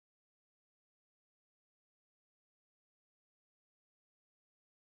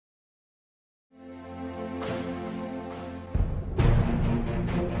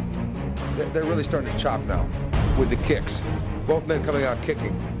they're really starting to chop now with the kicks. Both men coming out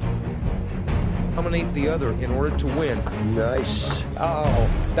kicking. Dominate the other in order to win. Nice. Oh,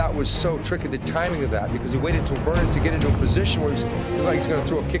 that was so tricky, the timing of that, because he waited till Vernon to get into a position where he looked like he's going to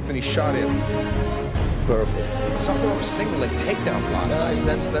throw a kick, then he shot in. Perfect. Sakuraba single leg takedown blocks.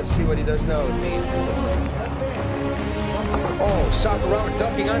 Nice. Let's see what he does now. Oh, Sakuraba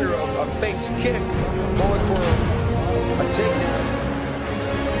ducking under a faked kick, going for a takedown.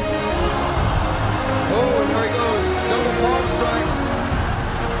 Oh, and there he goes. Double palm strikes.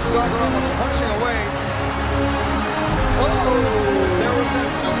 Sakuraba punching away. Oh, there was that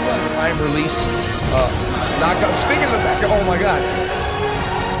suplex. Time release. Knockout. Speaking of the back, oh my God.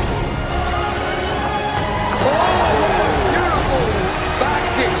 Oh, beautiful back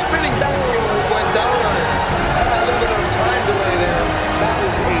kick, spinning back kick. Went down on it. Had a little bit of time delay there. That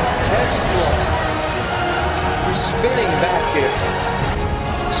was a textbook spinning back kick.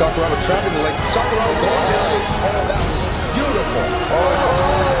 Sakuraba trapping the leg. Sakuraba going down. Oh, that was beautiful.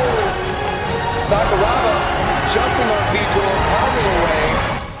 Oh. Sakuraba jumping on Vitor, pounding away.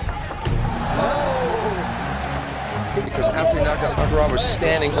 Because after he knocked out, Sakuraba was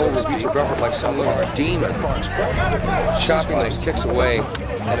standing over Vitor Belfort like some demon, chopping those kicks away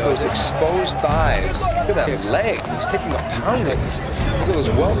at those exposed thighs. Look at that leg. He's taking a pounding. Look at those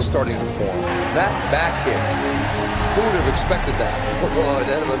welts starting to form. That back kick. Who would have expected that? Oh,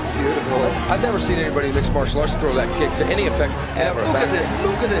 that was beautiful. I've never seen anybody in mixed martial arts throw that kick to any effect ever. Look at this.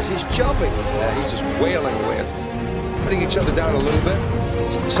 Look at this. He's jumping. Yeah, he's just wailing away, putting each other down a little bit.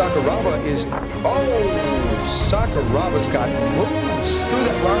 Sakuraba is, Sakuraba's got moves through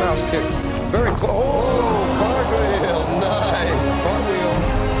that roundhouse kick. Very close. Oh, cartwheel. Nice. Cartwheel.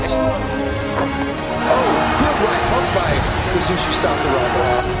 Oh, good right hook by Kazushi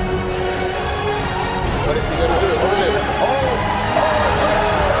Sakuraba. What is he going to do? What's this?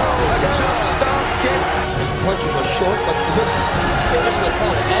 Like a jump stop kick. Punches are short, but look. There's the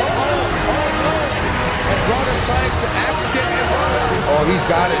opponent. No. And Braga trying to axe kick and oh, he's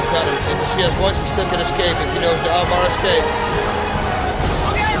got it. He's got it. And she has once he still can escape if he knows the Alvar escape.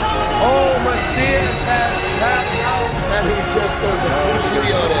 Oh, Macias has tapped out. And he just does a Bruce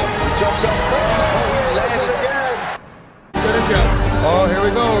Lee on him. He jumps up. Oh, he landed again. He's gonna jump. Oh, here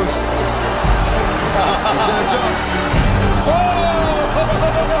he goes. He's gonna jump. Oh!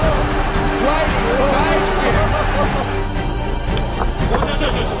 Sliding side kick.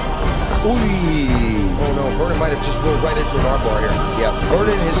 Ooh. Oh no, Vernon might have just rolled right into an armbar here. Yeah.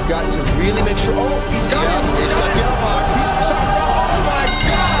 Vernon has got to really make sure. Oh, he's got him. He's got the armbar. He's Sakuraba. Oh my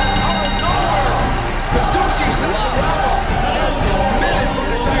God! Out of nowhere! Kazushi Sakuraba.